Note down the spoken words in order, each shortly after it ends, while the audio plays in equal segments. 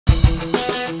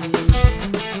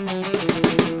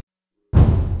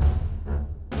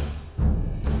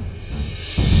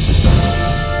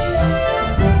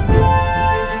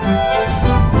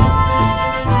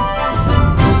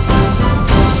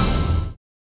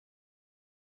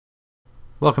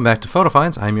Welcome back to Photo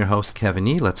Finds. I'm your host Kevin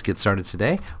Yee. Let's get started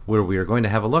today where we are going to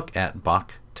have a look at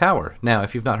Bok Tower. Now,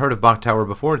 if you've not heard of Bok Tower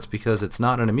before, it's because it's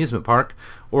not an amusement park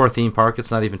or a theme park.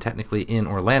 It's not even technically in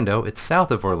Orlando. It's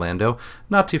south of Orlando,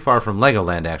 not too far from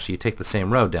Legoland actually. You take the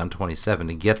same road down 27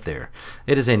 to get there.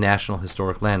 It is a National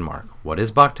Historic Landmark. What is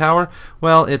Bok Tower?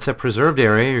 Well, it's a preserved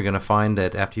area. You're going to find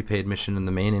that after you pay admission in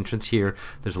the main entrance here,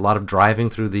 there's a lot of driving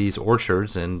through these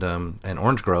orchards and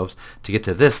orange groves to get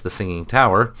to the Singing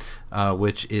Tower,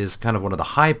 which is kind of one of the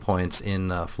high points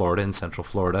in Florida, in central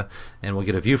Florida, and we'll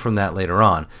get a view from that later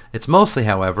on. It's mostly,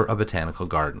 however, a botanical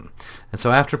garden. And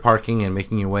so after parking and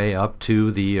making your way up to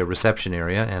the reception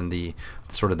area and the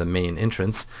sort of the main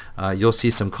entrance, you'll see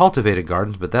some cultivated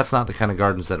gardens, but that's not the kind of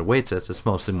gardens that awaits us. It's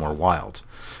mostly more wild.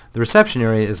 The reception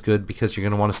area is good because you're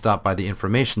going to want to stop by the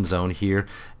information zone here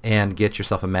and get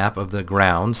yourself a map of the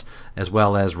grounds, as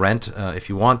well as rent, if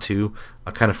you want to,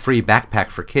 a kind of free backpack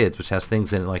for kids, which has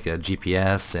things in it like a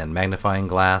GPS and magnifying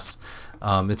glass.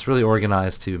 It's really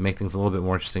organized to make things a little bit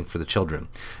more interesting for the children.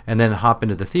 And then hop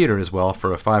into the theater as well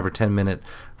for a 5 or 10 minute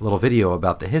little video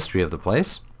about the history of the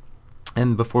place.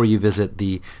 And before you visit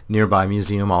the nearby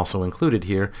museum, also included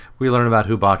here, we learn about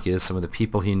who Bok is, some of the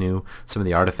people he knew, some of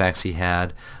the artifacts he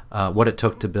had, what it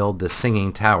took to build this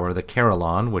singing tower, the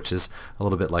carillon, which is a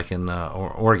little bit like an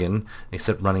organ,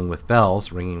 except ringing with bells,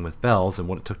 and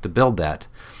what it took to build that.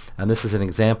 And this is an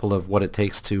example of what it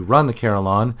takes to run the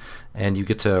carillon, and you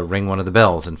get to ring one of the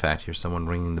bells. In fact, here's someone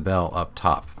ringing the bell up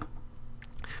top.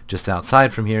 Just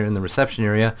outside from here in the reception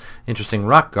area, interesting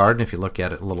rock garden. If you look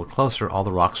at it a little closer, all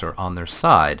the rocks are on their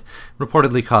side,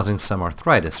 reportedly causing some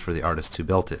arthritis for the artist who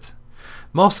built it.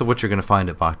 Most of what you're going to find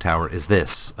at Bok Tower is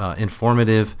this,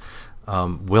 informative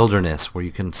wilderness where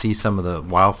you can see some of the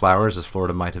wildflowers as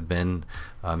Florida might have been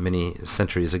many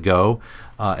centuries ago,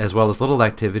 as well as little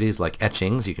activities like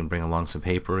etchings. You can bring along some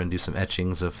paper and do some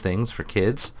etchings of things for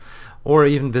kids, or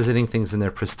even visiting things in their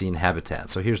pristine habitat.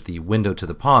 So here's the window to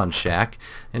the pond shack,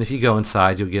 and if you go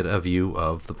inside you'll get a view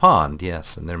of the pond,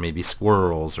 yes, and there may be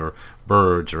squirrels or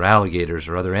birds or alligators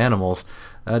or other animals,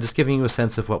 just giving you a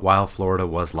sense of what wild Florida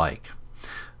was like.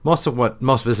 Most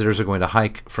visitors are going to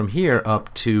hike from here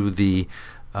up to the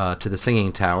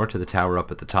Singing Tower, to the tower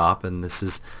up at the top, and this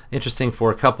is interesting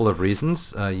for a couple of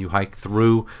reasons. You hike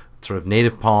through sort of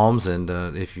native palms, and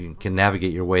if you can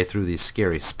navigate your way through these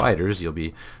scary spiders, you'll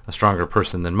be a stronger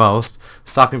person than most.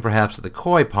 Stopping perhaps at the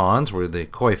koi ponds, where the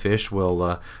koi fish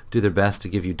will do their best to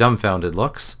give you dumbfounded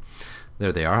looks.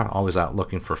 There they are, always out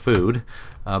looking for food.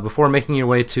 Before making your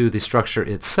way to the structure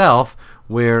itself,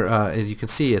 where as you can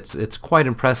see it's quite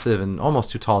impressive and almost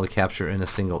too tall to capture in a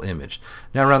single image.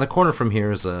 Now around the corner from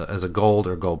here is a gold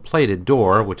or gold-plated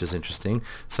door, which is interesting.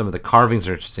 Some of the carvings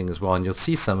are interesting as well, and you'll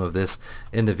see some of this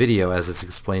in the video as it's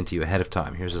explained to you ahead of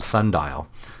time. Here's a sundial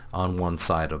on one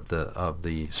side of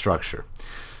the structure.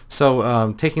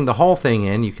 So taking the whole thing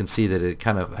in, you can see that it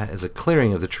kind of has a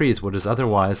clearing of the trees, what is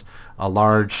otherwise a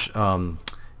large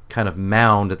kind of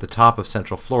mound at the top of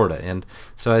central Florida. And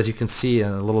so as you can see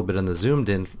a little bit in the zoomed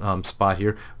in spot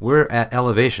here, we're at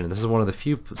elevation. This is one of the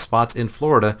few spots in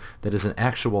Florida that is an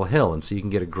actual hill, and so you can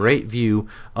get a great view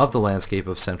of the landscape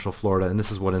of central Florida, and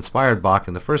this is what inspired Bok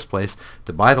in the first place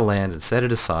to buy the land and set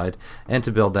it aside and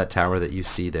to build that tower that you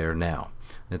see there now.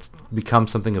 It's become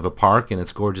something of a park, and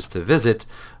it's gorgeous to visit,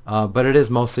 but it is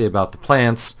mostly about the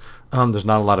plants. There's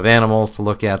not a lot of animals to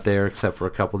look at there, except for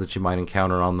a couple that you might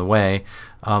encounter on the way,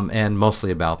 and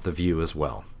mostly about the view as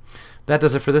well. That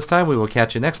does it for this time. We will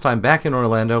catch you next time back in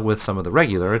Orlando with some of the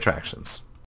regular attractions.